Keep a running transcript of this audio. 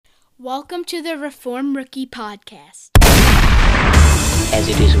Welcome to the Reformed Rookie Podcast. As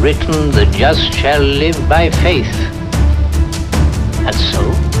it is written, the just shall live by faith. And so?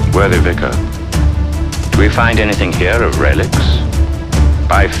 Worthy Vicar, do we find anything here of relics?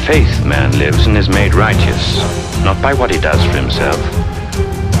 By faith man lives and is made righteous, not by what he does for himself.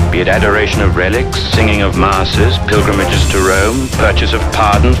 Be it adoration of relics, singing of masses, pilgrimages to Rome, purchase of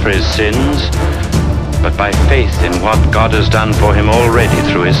pardon for his sins, but by faith in what God has done for him already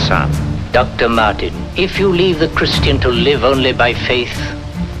through his Son. Dr. Martin, if you leave the Christian to live only by faith,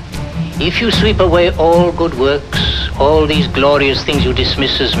 if you sweep away all good works, all these glorious things you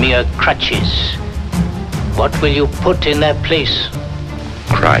dismiss as mere crutches, what will you put in their place?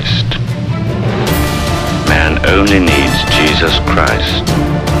 Christ. Man only needs Jesus Christ.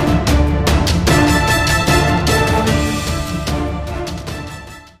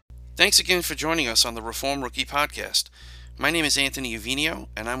 Thanks again for joining us on the Reformed Rookie Podcast. My name is Anthony Uvinio,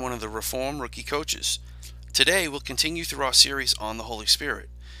 and I'm one of the Reformed Rookie coaches. Today, we'll continue through our series on the Holy Spirit.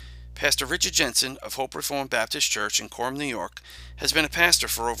 Pastor Richard Jensen of Hope Reformed Baptist Church in Coram, New York, has been a pastor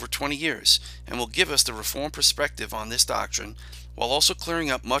for over 20 years and will give us the Reformed perspective on this doctrine while also clearing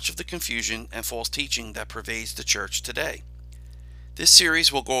up much of the confusion and false teaching that pervades the church today. This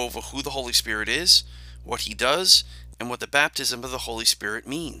series will go over who the Holy Spirit is, what he does, and what the baptism of the Holy Spirit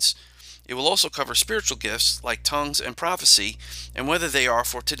means. It will also cover spiritual gifts like tongues and prophecy and whether they are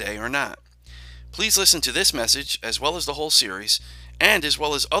for today or not. Please listen to this message as well as the whole series and as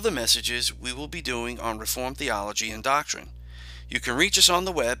well as other messages we will be doing on Reformed theology and doctrine. You can reach us on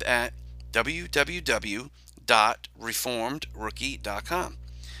the web at www.reformedrookie.com.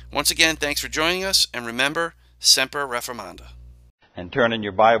 Once again, thanks for joining us, and remember, Semper Reformanda. And turn in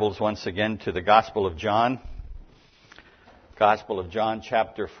your Bibles once again to the Gospel of John. Gospel of John,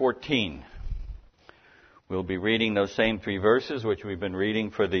 chapter 14. We'll be reading those same three verses which we've been reading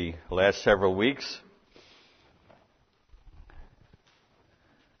for the last several weeks.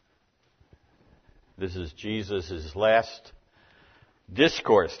 This is Jesus' last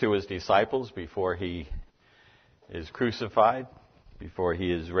discourse to his disciples before he is crucified, before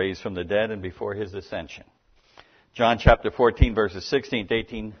he is raised from the dead, and before his ascension. John chapter 14, verses 16 to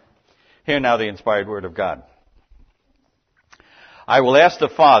 18. Hear now the inspired word of God. I will ask the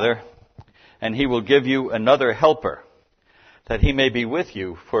Father, and he will give you another helper, that he may be with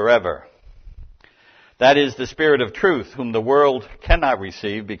you forever. That is the Spirit of truth, whom the world cannot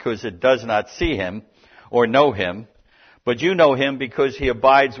receive, because it does not see him or know him. But you know him, because he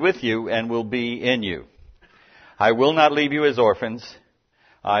abides with you and will be in you. I will not leave you as orphans.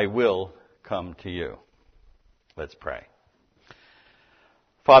 I will come to you. Let's pray.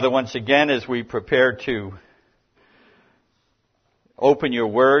 Father, once again, as we prepare to open your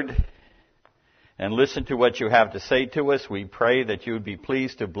word and listen to what you have to say to us, we pray that you would be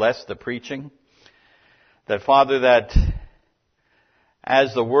pleased to bless the preaching. That, Father, that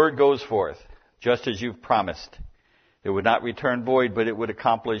as the word goes forth, just as you've promised, it would not return void, but it would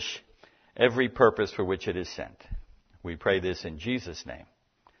accomplish every purpose for which it is sent. We pray this in Jesus' name.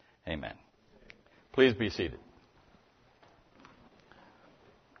 Amen. Please be seated.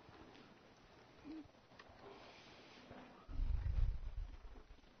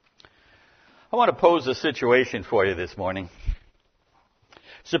 I want to pose a situation for you this morning.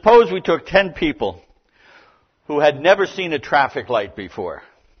 Suppose we took 10 people who had never seen a traffic light before.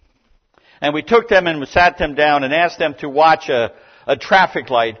 And we took them and we sat them down and asked them to watch a traffic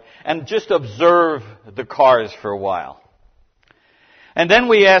light and just observe the cars for a while. And then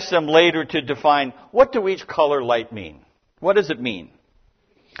we asked them later to define, what do each color light mean? What does it mean?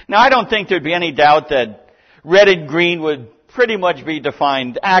 Now, I don't think there'd be any doubt that red and green would pretty much be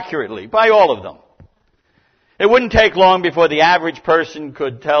defined accurately by all of them. It wouldn't take long before the average person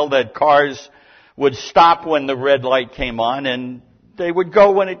could tell that cars would stop when the red light came on and they would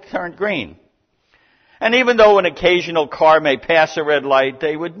go when it turned green. And even though an occasional car may pass a red light,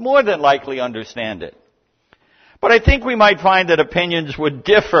 they would more than likely understand it. But I think we might find that opinions would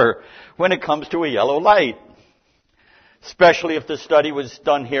differ when it comes to a yellow light, especially if the study was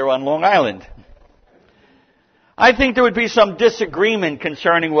done here on Long Island. I think there would be some disagreement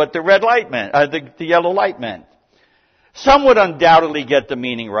concerning what the red light meant, the yellow light meant. Some would undoubtedly get the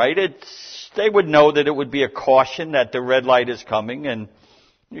meaning right. They would know that it would be a caution that the red light is coming and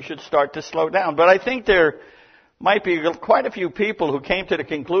you should start to slow down. But I think there might be quite a few people who came to the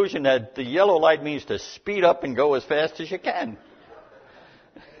conclusion that the yellow light means to speed up and go as fast as you can.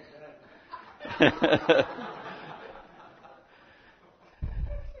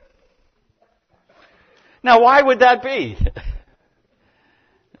 Now, why would that be?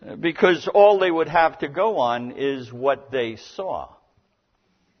 Because all they would have to go on is what they saw.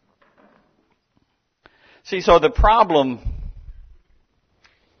 See, so the problem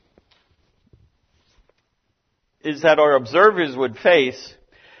is that our observers would face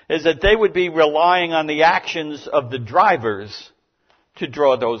is that they would be relying on the actions of the drivers to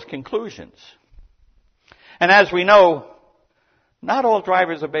draw those conclusions. And as we know, not all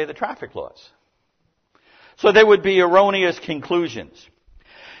drivers obey the traffic laws. So there would be erroneous conclusions.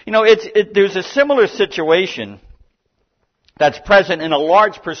 You know, there's a similar situation that's present in a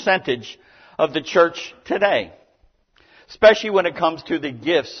large percentage of the church today, especially when it comes to the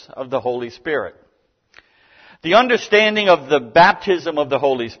gifts of the Holy Spirit. The understanding of the baptism of the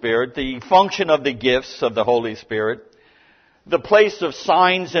Holy Spirit, the function of the gifts of the Holy Spirit, the place of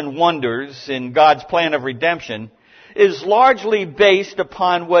signs and wonders in God's plan of redemption is largely based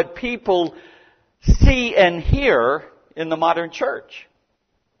upon what people see and hear in the modern church.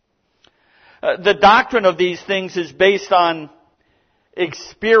 The doctrine of these things is based on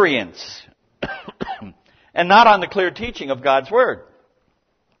experience and not on the clear teaching of God's Word.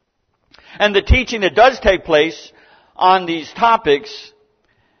 And the teaching that does take place on these topics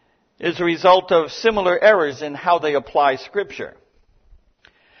is a result of similar errors in how they apply Scripture.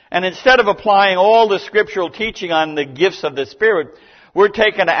 And instead of applying all the scriptural teaching on the gifts of the Spirit, we're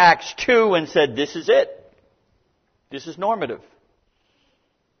taken to Acts 2 and said, this is it. This is normative.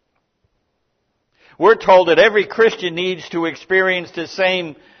 We're told that every Christian needs to experience the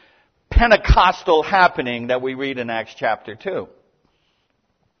same Pentecostal happening that we read in Acts chapter 2.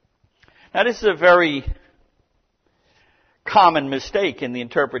 Now, this is a very common mistake in the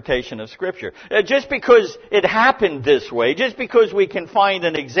interpretation of Scripture. Just because it happened this way, just because we can find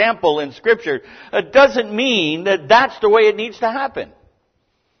an example in Scripture, doesn't mean that that's the way it needs to happen.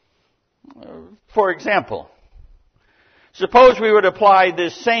 For example, suppose we would apply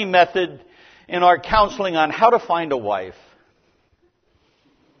this same method in our counseling on how to find a wife.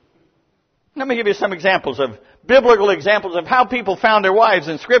 Let me give you some biblical examples of how people found their wives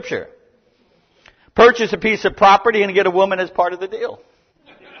in Scripture. Purchase a piece of property and get a woman as part of the deal.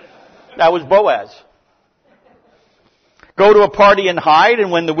 That was Boaz. Go to a party and hide, and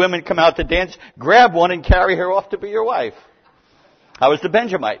when the women come out to dance, grab one and carry her off to be your wife. That was the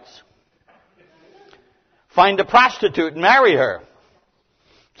Benjamites. Find a prostitute and marry her.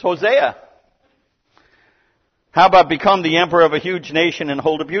 It's Hosea. How about become the emperor of a huge nation and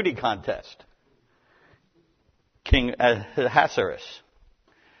hold a beauty contest? King Ahasuerus.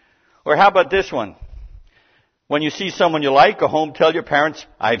 Or how about this one? When you see someone you like, go home, tell your parents,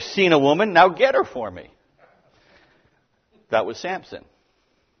 I've seen a woman, now get her for me. That was Samson.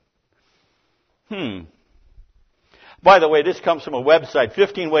 By the way, this comes from a website,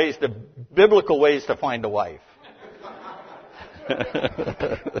 15 biblical ways to find a wife.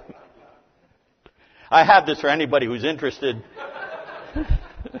 I have this for anybody who's interested.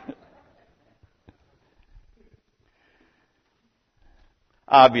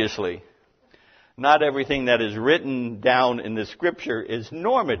 Obviously, not everything that is written down in the Scripture is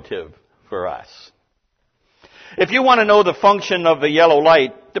normative for us. If you want to know the function of a yellow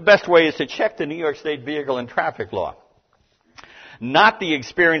light, the best way is to check the New York State Vehicle and Traffic Law. Not the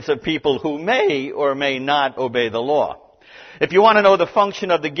experience of people who may or may not obey the law. If you want to know the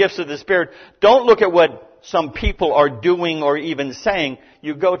function of the gifts of the Spirit, don't look at what some people are doing or even saying.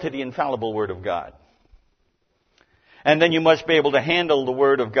 You go to the infallible Word of God. And then you must be able to handle the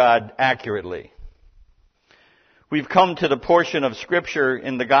Word of God accurately. We've come to the portion of Scripture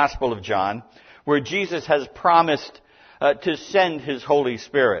in the Gospel of John where Jesus has promised to send His Holy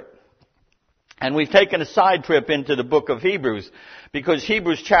Spirit. And we've taken a side trip into the book of Hebrews because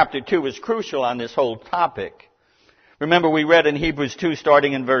Hebrews chapter 2 is crucial on this whole topic. Remember, we read in Hebrews 2,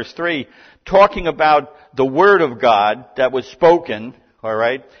 starting in verse 3, talking about the Word of God that was spoken, all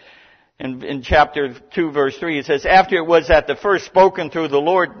right? In chapter 2, verse 3, it says, after it was at the first spoken through the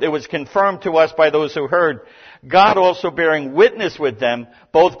Lord, it was confirmed to us by those who heard, God also bearing witness with them,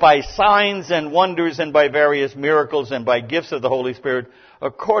 both by signs and wonders and by various miracles and by gifts of the Holy Spirit,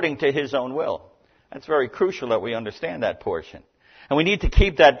 according to His own will. That's very crucial that we understand that portion. And we need to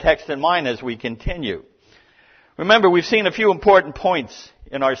keep that text in mind as we continue. Remember, we've seen a few important points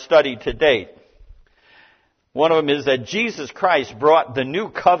in our study to date. One of them is that Jesus Christ brought the new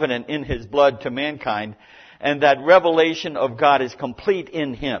covenant in His blood to mankind, and that revelation of God is complete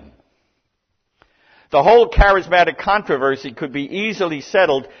in Him. The whole charismatic controversy could be easily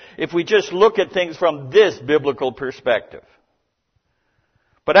settled if we just look at things from this biblical perspective.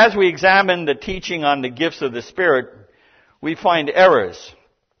 But as we examine the teaching on the gifts of the Spirit, we find errors,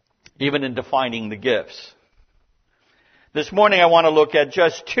 even in defining the gifts. This morning I want to look at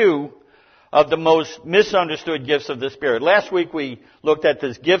just two of the most misunderstood gifts of the Spirit. Last week we looked at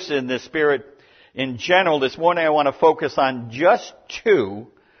the gifts in the Spirit in general. This morning I want to focus on just two,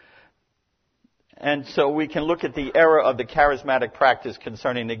 and so we can look at the era of the charismatic practice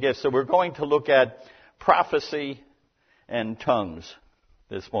concerning the gifts. So we're going to look at prophecy and tongues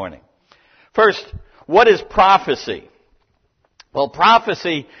this morning. First, what is prophecy? Well,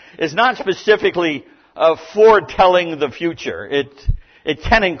 prophecy is not specifically foretelling the future. It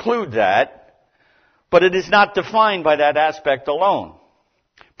can include that, but it is not defined by that aspect alone.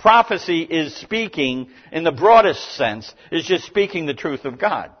 Prophecy is speaking, in the broadest sense, is just speaking the truth of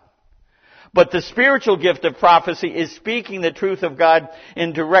God. But the spiritual gift of prophecy is speaking the truth of God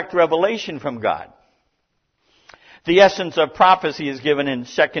in direct revelation from God. The essence of prophecy is given in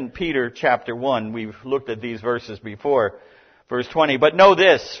 2 Peter chapter 1. We've looked at these verses before, verse 20. But know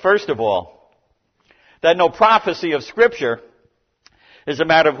this, first of all, that no prophecy of Scripture is a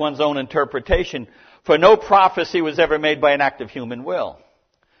matter of one's own interpretation, for no prophecy was ever made by an act of human will,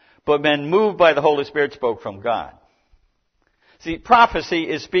 but men moved by the Holy Spirit spoke from God. See, prophecy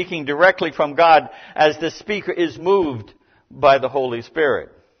is speaking directly from God as the speaker is moved by the Holy Spirit.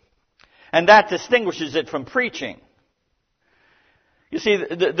 And that distinguishes it from preaching. You see,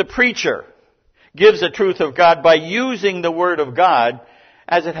 the preacher gives the truth of God by using the Word of God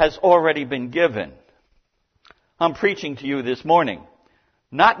as it has already been given. I'm preaching to you this morning,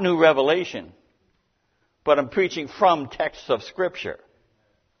 not new revelation, but I'm preaching from texts of Scripture.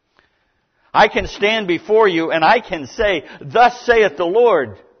 I can stand before you and I can say, "Thus saith the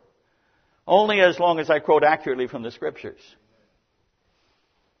Lord," only as long as I quote accurately from the Scriptures.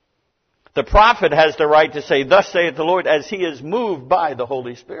 The prophet has the right to say, "Thus saith the Lord," as he is moved by the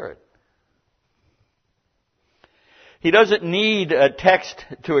Holy Spirit. He doesn't need a text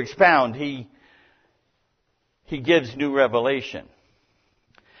to expound. He gives new revelation.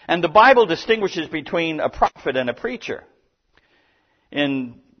 And the Bible distinguishes between a prophet and a preacher.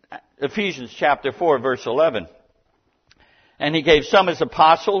 In Ephesians chapter 4, verse 11. And he gave some as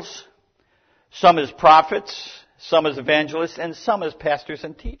apostles, some as prophets, some as evangelists, and some as pastors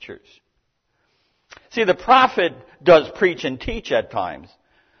and teachers. See, the prophet does preach and teach at times,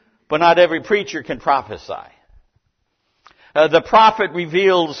 but not every preacher can prophesy. The prophet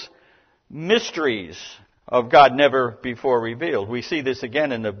reveals mysteries of God never before revealed. We see this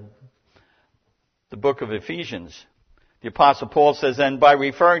again in the book of Ephesians. The Apostle Paul says, "And by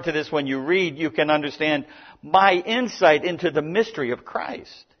referring to this, when you read, you can understand my insight into the mystery of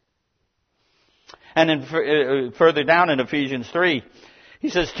Christ." And further down in Ephesians 3, he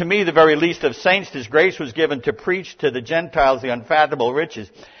says, "To me, the very least of saints, His grace was given to preach to the Gentiles the unfathomable riches,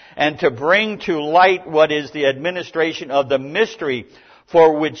 and to bring to light what is the administration of the mystery,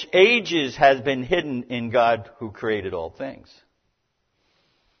 for which ages has been hidden in God who created all things."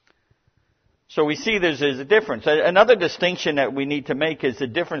 So we see there's a difference. Another distinction that we need to make is the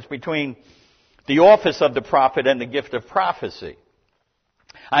difference between the office of the prophet and the gift of prophecy.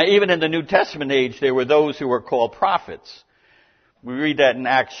 Even in the New Testament age, there were those who were called prophets. We read that in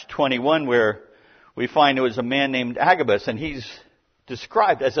Acts 21, where we find there was a man named Agabus, and he's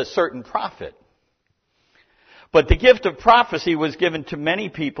described as a certain prophet. But the gift of prophecy was given to many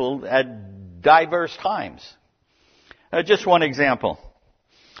people at diverse times. Just one example.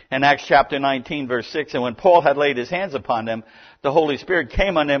 In Acts chapter 19, verse 6, "And when Paul had laid his hands upon them, the Holy Spirit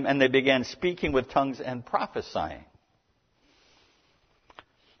came on them, and they began speaking with tongues and prophesying."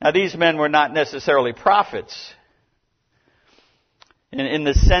 Now, these men were not necessarily prophets in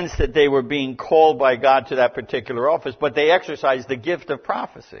the sense that they were being called by God to that particular office, but they exercised the gift of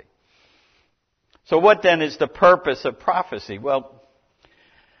prophecy. So what then is the purpose of prophecy? Well,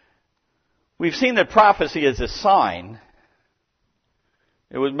 we've seen that prophecy is a sign.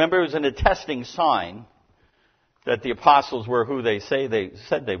 It was an attesting sign that the apostles were who they said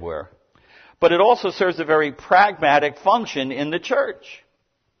they were. But it also serves a very pragmatic function in the church.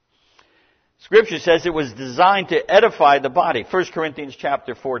 Scripture says it was designed to edify the body. 1 Corinthians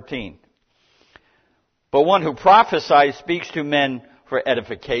chapter 14. "But one who prophesies speaks to men for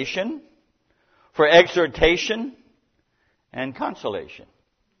edification, for exhortation, and consolation."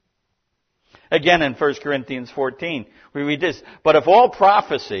 Again in 1 Corinthians 14, we read this, "But if all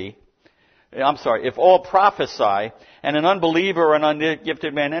prophesy, and an unbeliever or an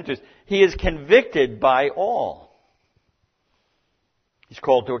ungifted man enters, he is convicted by all." He's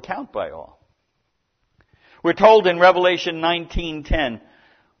called to account by all. We're told in Revelation 19:10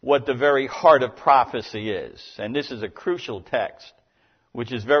 what the very heart of prophecy is. And this is a crucial text,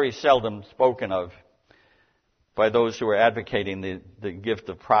 which is very seldom spoken of by those who are advocating the gift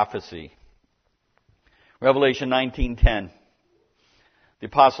of prophecy. Revelation 19:10. The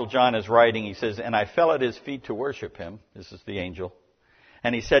Apostle John is writing, he says, "And I fell at his feet to worship him." This is the angel.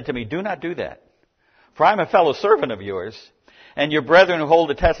 "And he said to me, 'Do not do that. For I am a fellow servant of yours, and your brethren who hold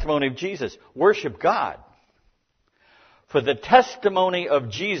the testimony of Jesus. Worship God. For the testimony of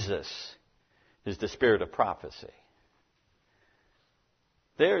Jesus is the spirit of prophecy.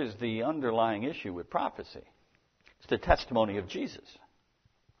 There's the underlying issue with prophecy. It's the testimony of Jesus.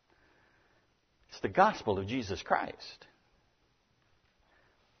 It's the gospel of Jesus Christ.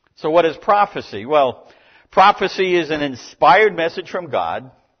 So what is prophecy? Well, prophecy is an inspired message from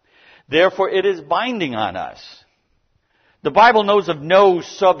God. Therefore, it is binding on us. The Bible knows of no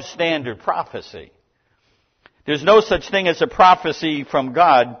substandard prophecy. There's no such thing as a prophecy from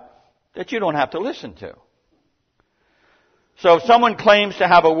God that you don't have to listen to. So if someone claims to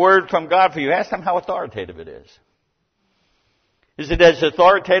have a word from God for you, ask them how authoritative it is. Is it as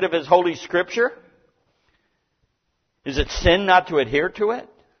authoritative as Holy Scripture? Is it sin not to adhere to it?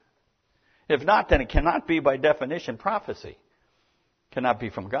 If not, then it cannot be by definition prophecy. It cannot be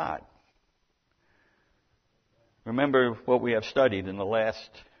from God. Remember what we have studied in the last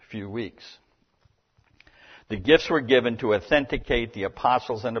few weeks. The gifts were given to authenticate the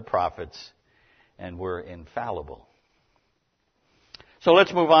apostles and the prophets and were infallible. So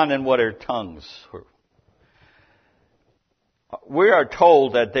let's move on in what are tongues. We are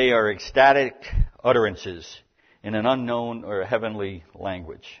told that they are ecstatic utterances in an unknown or heavenly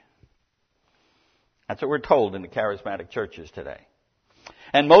language. That's what we're told in the charismatic churches today.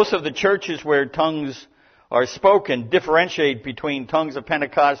 And most of the churches where tongues are spoken differentiate between tongues of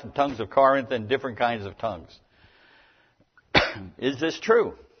Pentecost and tongues of Corinth and different kinds of tongues. Is this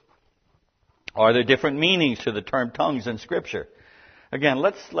true? Are there different meanings to the term tongues in Scripture? Again,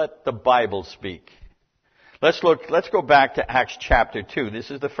 let's let the Bible speak. Let's go back to Acts chapter 2.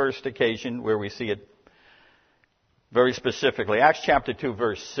 This is the first occasion where we see it very specifically. Acts chapter 2,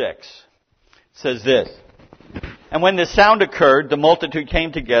 verse 6 says this. And when this sound occurred, the multitude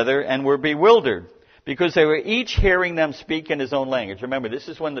came together and were bewildered, because they were each hearing them speak in his own language. Remember, this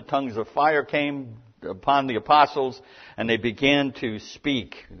is when the tongues of fire came upon the apostles, and they began to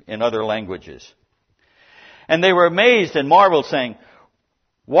speak in other languages. And they were amazed and marveled, saying,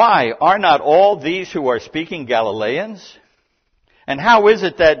 why, are not all these who are speaking Galileans? And how is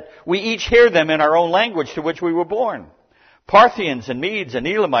it that we each hear them in our own language to which we were born? Parthians and Medes and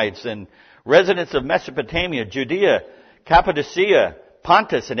Elamites and residents of Mesopotamia, Judea, Cappadocia,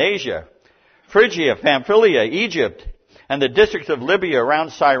 Pontus and Asia, Phrygia, Pamphylia, Egypt, and the districts of Libya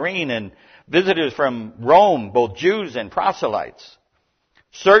around Cyrene, and visitors from Rome, both Jews and proselytes,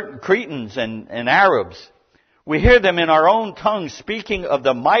 certain Cretans and Arabs. We hear them in our own tongues speaking of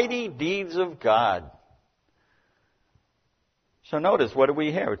the mighty deeds of God. So notice, what do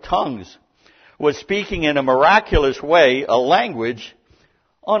we hear? Tongues was speaking in a miraculous way a language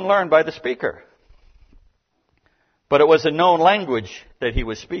unlearned by the speaker. But it was a known language that he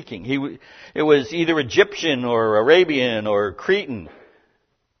was speaking. It was either Egyptian or Arabian or Cretan.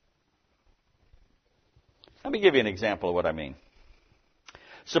 Let me give you an example of what I mean.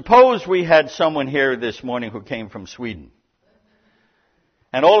 Suppose we had someone here this morning who came from Sweden.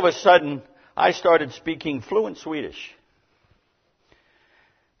 And all of a sudden, I started speaking fluent Swedish.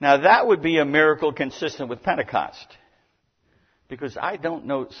 Now that would be a miracle consistent with Pentecost, because I don't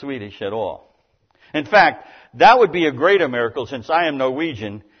know Swedish at all. In fact, that would be a greater miracle, since I am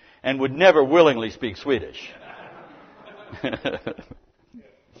Norwegian and would never willingly speak Swedish.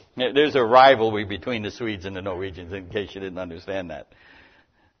 There's a rivalry between the Swedes and the Norwegians, in case you didn't understand that.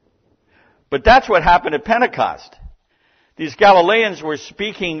 But that's what happened at Pentecost. These Galileans were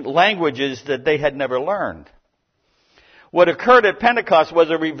speaking languages that they had never learned. What occurred at Pentecost was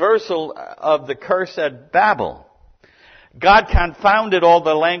a reversal of the curse at Babel. God confounded all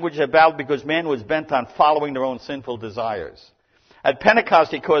the language at Babel because man was bent on following their own sinful desires. At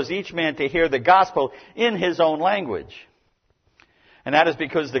Pentecost, He caused each man to hear the gospel in his own language. And that is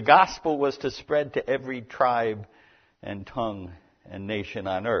because the gospel was to spread to every tribe and tongue and nation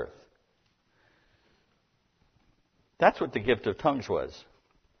on earth. That's what the gift of tongues was.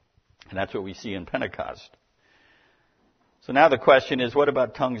 And that's what we see in Pentecost. So now the question is, what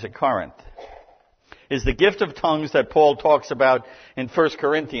about tongues at Corinth? Is the gift of tongues that Paul talks about in 1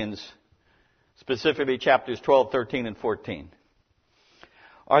 Corinthians, specifically chapters 12, 13, and 14,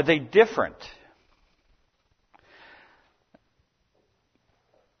 are they different?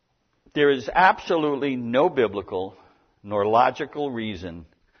 There is absolutely no biblical nor logical reason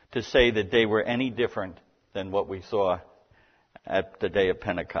to say that they were any different than what we saw at the day of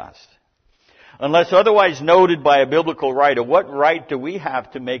Pentecost. Unless otherwise noted by a biblical writer, what right do we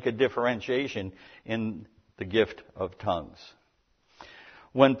have to make a differentiation in the gift of tongues?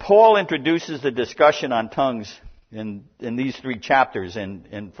 When Paul introduces the discussion on tongues in these 3 chapters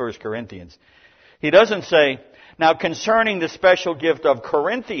in 1 Corinthians, He doesn't say, now concerning the special gift of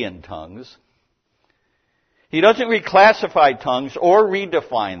Corinthian tongues, he doesn't reclassify tongues or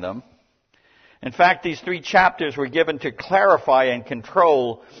redefine them. In fact, these 3 chapters were given to clarify and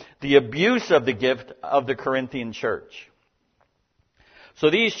control the abuse of the gift of the Corinthian church. So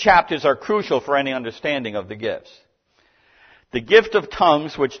these chapters are crucial for any understanding of the gifts. The gift of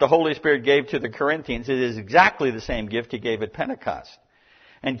tongues, which the Holy Spirit gave to the Corinthians, it is exactly the same gift he gave at Pentecost.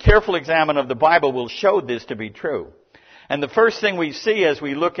 And careful examine of the Bible will show this to be true. And the first thing we see as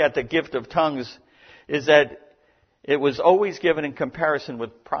we look at the gift of tongues is that it was always given in comparison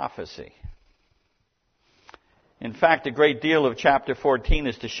with prophecy. In fact, a great deal of chapter 14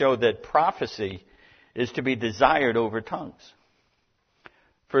 is to show that prophecy is to be desired over tongues.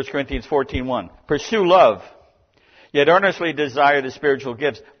 1 Corinthians 14:1. Pursue love, yet earnestly desire the spiritual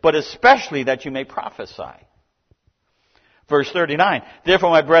gifts, but especially that you may prophesy. Verse 39.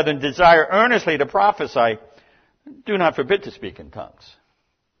 Therefore, my brethren, desire earnestly to prophesy. Do not forbid to speak in tongues.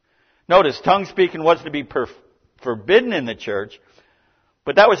 Notice, tongue speaking was to be forbidden in the church,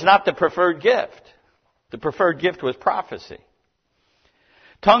 but that was not the preferred gift. The preferred gift was prophecy.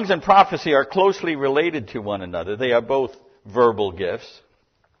 Tongues and prophecy are closely related to one another. They are both verbal gifts.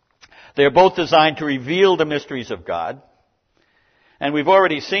 They are both designed to reveal the mysteries of God. And we've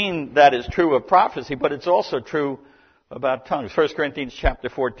already seen that is true of prophecy, but it's also true about tongues. 1 Corinthians chapter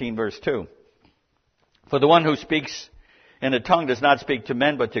 14, verse 2. For the one who speaks in a tongue does not speak to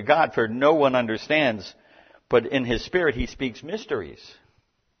men but to God, for no one understands, but in his spirit he speaks mysteries.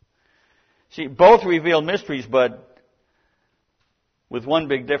 See, both reveal mysteries, but with one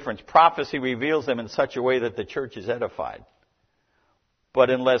big difference. Prophecy reveals them in such a way that the church is edified. But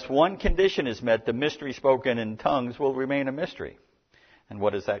unless one condition is met, the mystery spoken in tongues will remain a mystery. And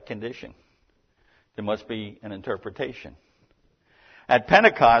what is that condition? There must be an interpretation. At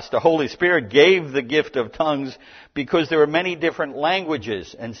Pentecost, the Holy Spirit gave the gift of tongues because there were many different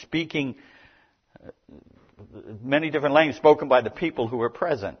languages and many different languages spoken by the people who were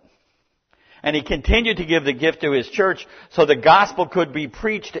present. And he continued to give the gift to his church so the gospel could be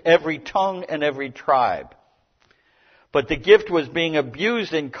preached to every tongue and every tribe. But the gift was being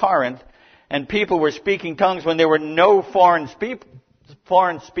abused in Corinth, and people were speaking tongues when there were no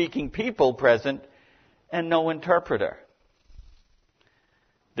foreign-speaking people present and no interpreter.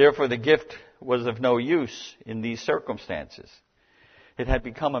 Therefore, the gift was of no use in these circumstances. It had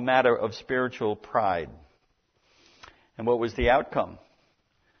become a matter of spiritual pride. And what was the outcome?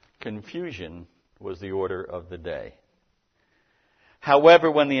 Confusion was the order of the day. However,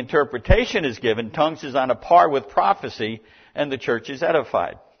 when the interpretation is given, tongues is on a par with prophecy, and the church is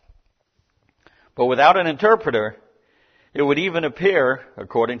edified. But without an interpreter, it would even appear,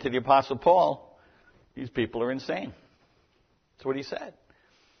 according to the Apostle Paul, these people are insane. That's what he said.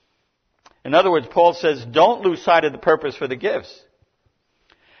 In other words, Paul says, don't lose sight of the purpose for the gifts.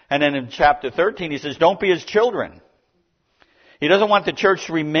 And then in chapter 13, he says, don't be as children. He doesn't want the church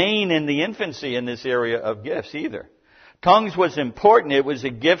to remain in the infancy in this area of gifts either. Tongues was important. It was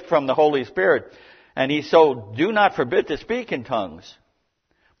a gift from the Holy Spirit. And do not forbid to speak in tongues,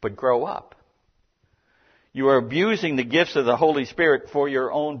 but grow up. You are abusing the gifts of the Holy Spirit for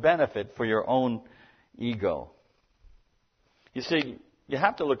your own benefit, for your own ego. You see, you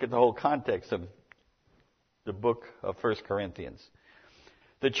have to look at the whole context of the book of 1 Corinthians.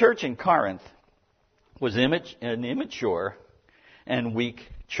 The church in Corinth was an immature and weak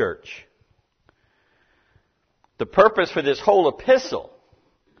church. The purpose for this whole epistle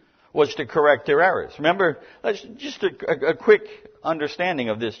was to correct their errors. Remember, just a quick understanding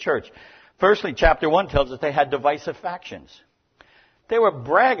of this church. Firstly, chapter 1 tells us they had divisive factions. They were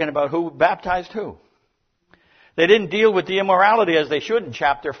bragging about who baptized who. They didn't deal with the immorality as they should in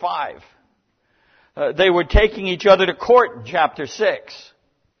chapter 5. They were taking each other to court in chapter 6.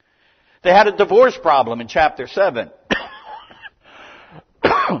 They had a divorce problem in chapter 7.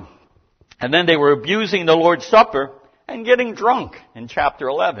 And then they were abusing the Lord's Supper and getting drunk in chapter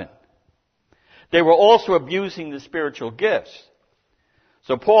 11. They were also abusing the spiritual gifts.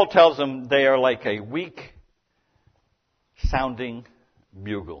 So Paul tells them they are like a weak sounding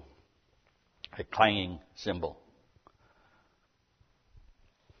bugle, a clanging cymbal.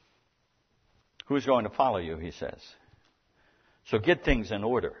 Who's going to follow you, he says. So get things in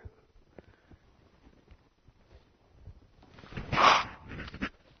order.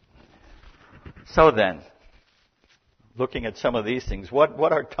 So then, looking at some of these things, what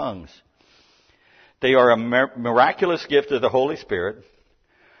are tongues? They are a miraculous gift of the Holy Spirit,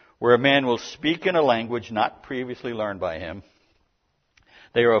 where a man will speak in a language not previously learned by him.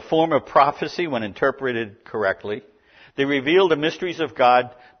 They are a form of prophecy when interpreted correctly. They reveal the mysteries of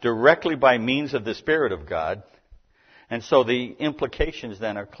God directly by means of the Spirit of God. And so the implications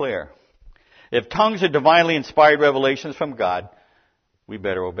then are clear. If tongues are divinely inspired revelations from God, we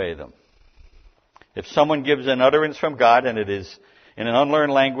better obey them. If someone gives an utterance from God and it is in an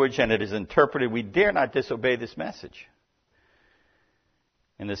unlearned language and it is interpreted, we dare not disobey this message.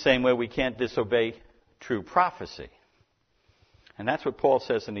 In the same way, we can't disobey true prophecy. And that's what Paul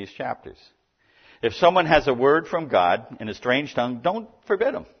says in these chapters. If someone has a word from God in a strange tongue, don't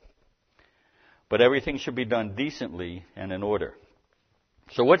forbid them. But everything should be done decently and in order.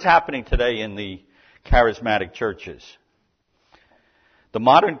 So what's happening today in the charismatic churches? The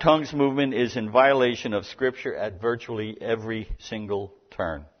modern tongues movement is in violation of Scripture at virtually every single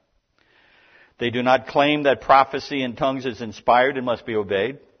turn. They do not claim that prophecy in tongues is inspired and must be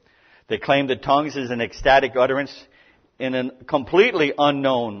obeyed. They claim that tongues is an ecstatic utterance in a completely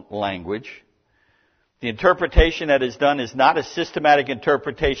unknown language. The interpretation that is done is not a systematic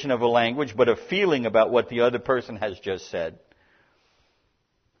interpretation of a language, but a feeling about what the other person has just said.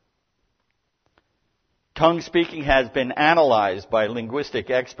 Tongue speaking has been analyzed by linguistic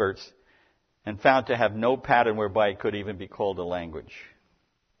experts and found to have no pattern whereby it could even be called a language.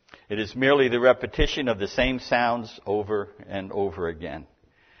 It is merely the repetition of the same sounds over and over again.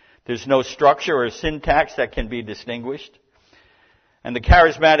 There's no structure or syntax that can be distinguished. And the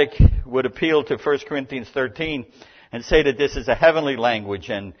charismatic would appeal to 1 Corinthians 13 and say that this is a heavenly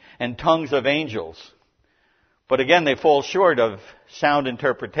language and tongues of angels. But again, they fall short of sound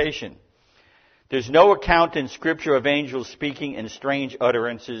interpretation. There's no account in Scripture of angels speaking in strange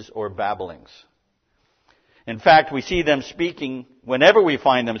utterances or babblings. In fact, we see them speaking, whenever we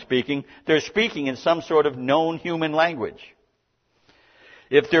find them speaking, they're speaking in some sort of known human language.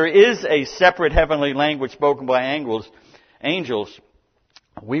 If there is a separate heavenly language spoken by angels,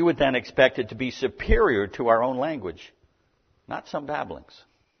 we would then expect it to be superior to our own language, not some babblings.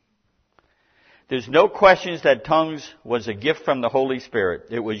 There's no questions that tongues was a gift from the Holy Spirit.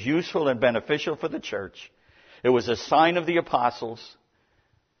 It was useful and beneficial for the church. It was a sign of the apostles.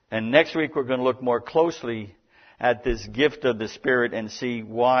 And next week we're going to look more closely at this gift of the Spirit and see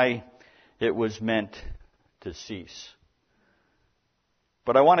why it was meant to cease.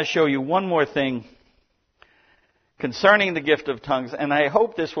 But I want to show you one more thing concerning the gift of tongues, and I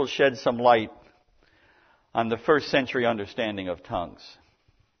hope this will shed some light on the first century understanding of tongues.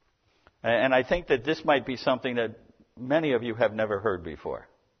 And I think that this might be something that many of you have never heard before.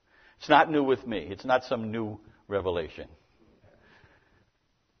 It's not new with me. It's not some new revelation.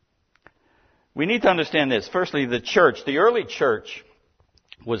 We need to understand this. Firstly, the early church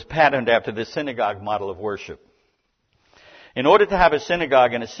was patterned after the synagogue model of worship. In order to have a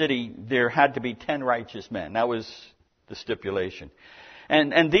synagogue in a city, there had to be 10 righteous men. That was the stipulation.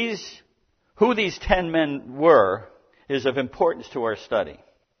 And who these 10 men were is of importance to our study.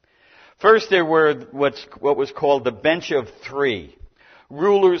 First, there were what was called the bench of three,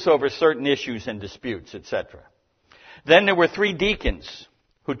 rulers over certain issues and disputes, etc. Then there were 3 deacons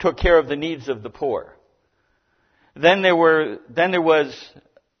who took care of the needs of the poor. Then there was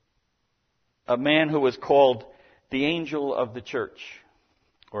a man who was called the angel of the church,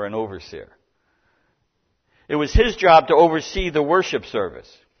 or an overseer. It was his job to oversee the worship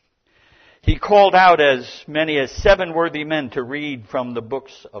service. He called out as many as 7 worthy men to read from the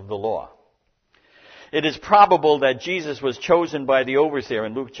books of the law. It is probable that Jesus was chosen by the overseer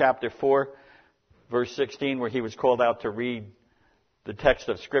in Luke chapter 4, verse 16, where he was called out to read the text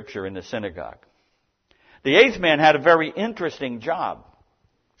of Scripture in the synagogue. The 8th man had a very interesting job.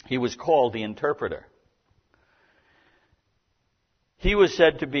 He was called the interpreter. He was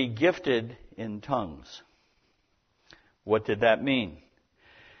said to be gifted in tongues. What did that mean?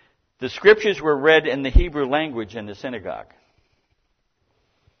 The Scriptures were read in the Hebrew language in the synagogue.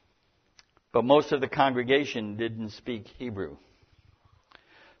 But most of the congregation didn't speak Hebrew.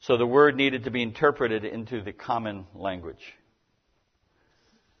 So the word needed to be interpreted into the common language.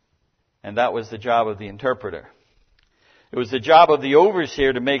 And that was the job of the interpreter. It was the job of the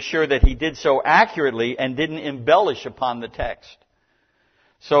overseer to make sure that he did so accurately and didn't embellish upon the text.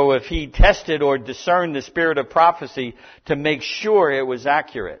 So if he tested or discerned the spirit of prophecy, to make sure it was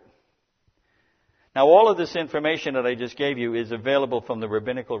accurate. Now, all of this information that I just gave you is available from the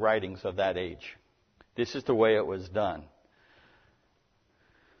rabbinical writings of that age. This is the way it was done.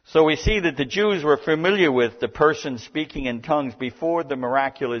 So we see that the Jews were familiar with the person speaking in tongues before the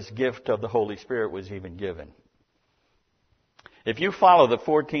miraculous gift of the Holy Spirit was even given. If you follow the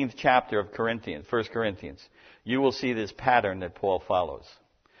 14th chapter of 1 Corinthians, you will see this pattern that Paul follows.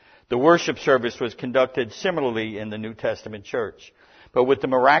 The worship service was conducted similarly in the New Testament church. But with the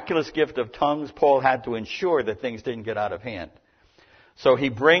miraculous gift of tongues, Paul had to ensure that things didn't get out of hand. So he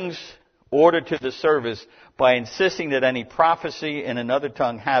brings order to the service by insisting that any prophecy in another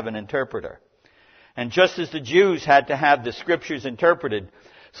tongue have an interpreter. And just as the Jews had to have the scriptures interpreted,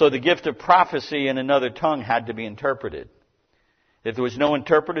 so the gift of prophecy in another tongue had to be interpreted. If there was no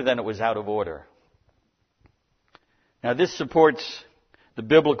interpreter, then it was out of order. Now this supports the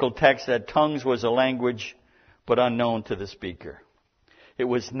biblical text that tongues was a language but unknown to the speaker. It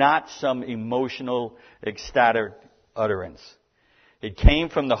was not some emotional, ecstatic utterance. It came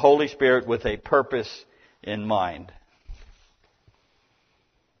from the Holy Spirit with a purpose in mind.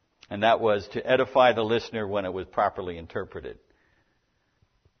 And that was to edify the listener when it was properly interpreted.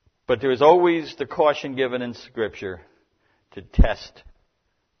 But there is always the caution given in Scripture to test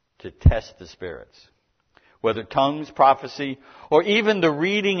the spirits. Whether tongues, prophecy, or even the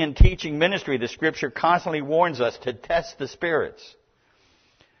reading and teaching ministry, the Scripture constantly warns us to test the spirits.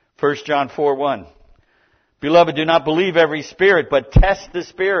 1 John 4:1. Beloved, do not believe every spirit, but test the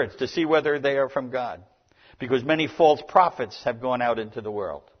spirits to see whether they are from God. Because many false prophets have gone out into the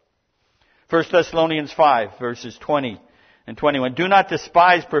world. 1 Thessalonians 5, verses 20 and 21. Do not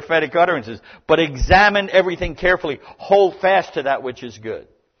despise prophetic utterances, but examine everything carefully. Hold fast to that which is good.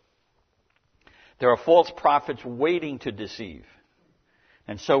 There are false prophets waiting to deceive.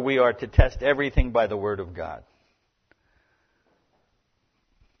 And so we are to test everything by the Word of God.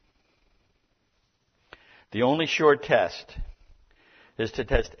 The only sure test is to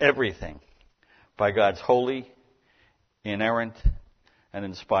test everything by God's holy, inerrant, and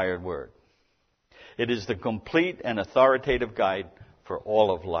inspired Word. It is the complete and authoritative guide for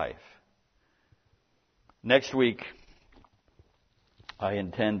all of life. Next week, I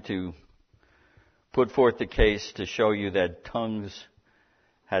intend to put forth the case to show you that tongues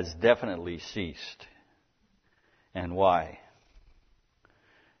has definitely ceased. And why?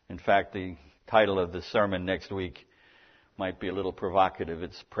 In fact, the title of the sermon next week might be a little provocative.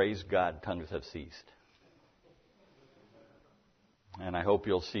 It's Praise God, Tongues Have Ceased. And I hope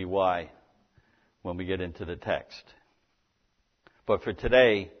you'll see why when we get into the text. But for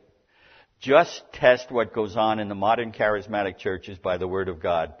today, just test what goes on in the modern charismatic churches by the Word of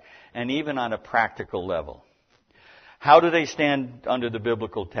God, and even on a practical level. How do they stand under the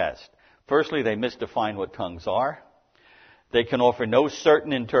biblical test? Firstly, they misdefine what tongues are. They can offer no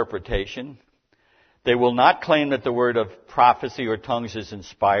certain interpretation. They will not claim that the word of prophecy or tongues is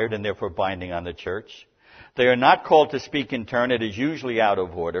inspired and therefore binding on the church. They are not called to speak in turn. It is usually out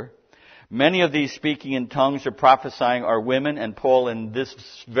of order. Many of these speaking in tongues or prophesying are women, and Paul in this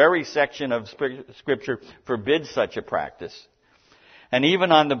very section of Scripture forbids such a practice. And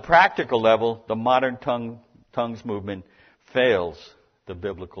even on the practical level, the modern tongues movement fails the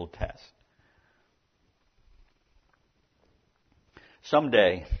biblical test.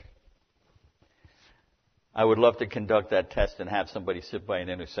 Someday, I would love to conduct that test and have somebody sit by an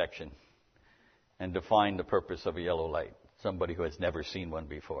intersection and define the purpose of a yellow light. Somebody who has never seen one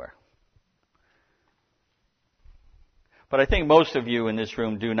before. But I think most of you in this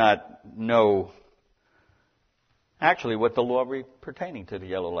room do not know actually what the law pertaining to the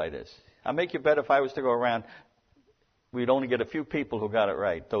yellow light is. I'll make you bet if I was to go around, we'd only get a few people who got it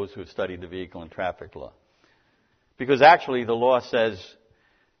right, those who have studied the vehicle and traffic law. Because actually the law says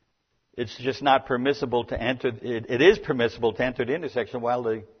it's just not permissible to enter, it is permissible to enter the intersection while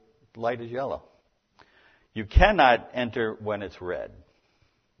the light is yellow. You cannot enter when it's red.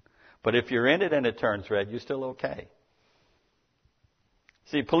 But if you're in it and it turns red, you're still okay.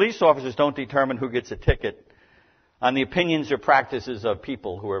 See, police officers don't determine who gets a ticket on the opinions or practices of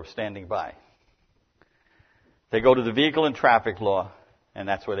people who are standing by. They go to the vehicle and traffic law, and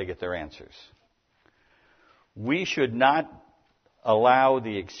that's where they get their answers. We should not allow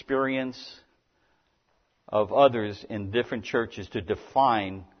the experience of others in different churches to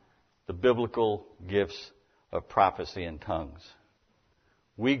define the biblical gifts of prophecy and tongues.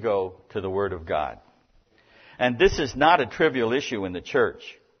 We go to the Word of God. And this is not a trivial issue in the church.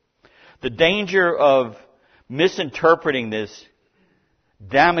 The danger of misinterpreting this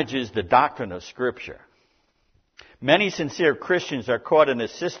damages the doctrine of Scripture. Many sincere Christians are caught in a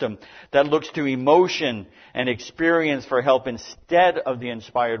system that looks to emotion and experience for help instead of the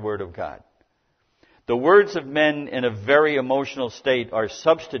inspired Word of God. The words of men in a very emotional state are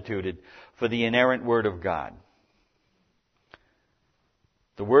substituted for the inerrant Word of God.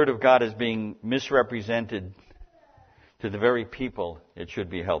 The Word of God is being misrepresented to the very people it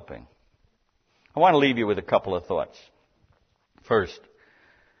should be helping. I want to leave you with a couple of thoughts. First,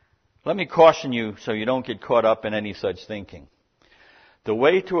 let me caution you so you don't get caught up in any such thinking. The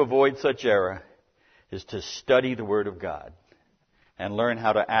way to avoid such error is to study the Word of God and learn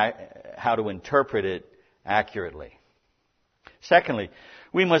how to interpret it accurately. Secondly,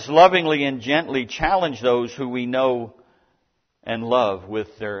 we must lovingly and gently challenge those who we know and love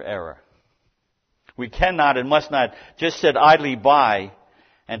with their error. We cannot and must not just sit idly by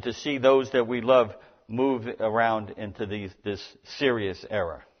and to see those that we love move around into this serious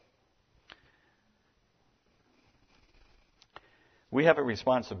error. We have a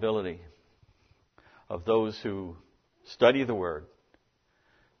responsibility of those who study the Word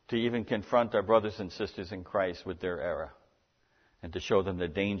to even confront our brothers and sisters in Christ with their error and to show them the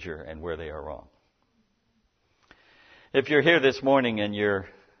danger and where they are wrong. If you're here this morning and you're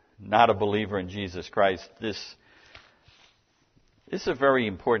not a believer in Jesus Christ, this is a very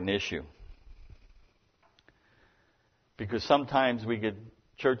important issue. Because sometimes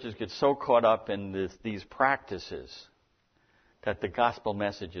churches get so caught up in these practices that the gospel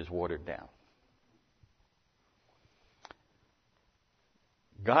message is watered down.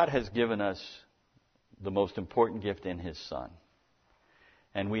 God has given us the most important gift in His Son.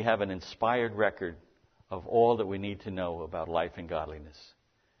 And we have an inspired record of all that we need to know about life and godliness.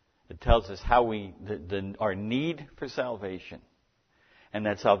 It tells us how our need for salvation, and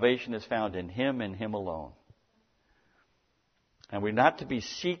that salvation is found in Him and Him alone. And we're not to be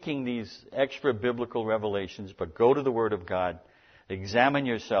seeking these extra biblical revelations, but go to the Word of God, examine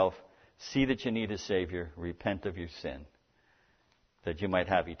yourself, see that you need a Savior, repent of your sin, that you might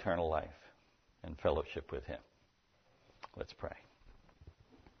have eternal life and fellowship with Him. Let's pray.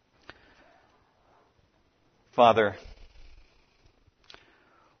 Father,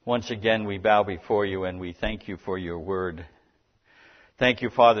 once again we bow before You and we thank You for Your Word. Thank You,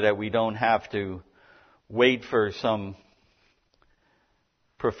 Father, that we don't have to wait for some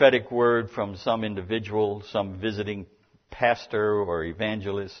prophetic word from some individual, some visiting pastor or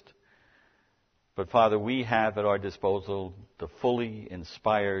evangelist. But Father, we have at our disposal the fully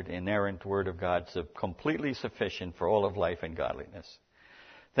inspired, inerrant Word of God, so completely sufficient for all of life and godliness.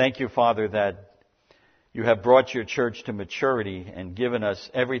 Thank You, Father, that You have brought Your church to maturity and given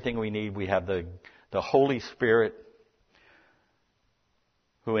us everything we need. We have the Holy Spirit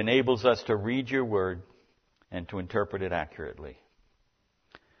who enables us to read Your Word and to interpret it accurately.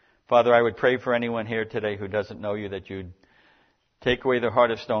 Father, I would pray for anyone here today who doesn't know You, that You'd take away their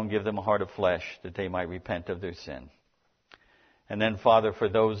heart of stone, give them a heart of flesh, that they might repent of their sin. And then, Father, for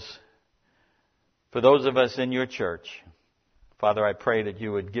those of us in Your church, Father, I pray that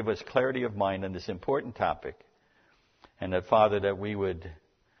You would give us clarity of mind on this important topic, and that, Father, that we would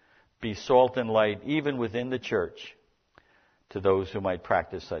be salt and light even within the church to those who might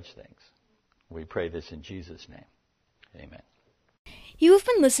practice such things. We pray this in Jesus' name. Amen. You have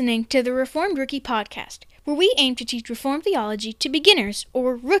been listening to the Reformed Rookie Podcast, where we aim to teach Reformed theology to beginners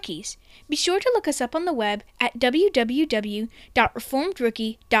or rookies. Be sure to look us up on the web at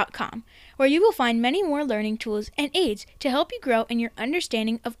www.reformedrookie.com, where you will find many more learning tools and aids to help you grow in your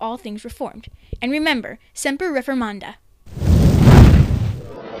understanding of all things Reformed. And remember, Semper Reformanda.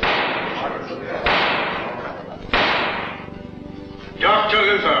 Dr.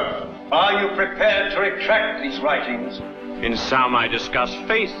 Luther, are you prepared to retract these writings? In some I discuss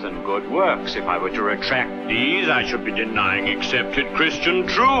faith and good works. If I were to retract these, I should be denying accepted Christian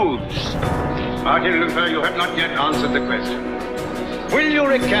truths. Martin Luther, you have not yet answered the question. Will you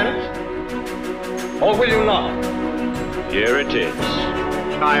recant, or will you not? Here it is.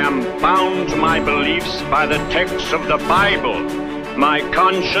 I am bound to my beliefs by the texts of the Bible. My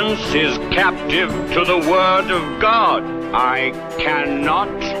conscience is captive to the Word of God. I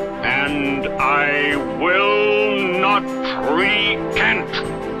cannot and I will not recant.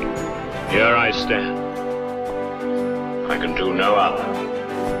 Here I stand. I can do no other.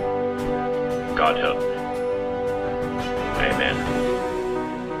 God help me. Amen.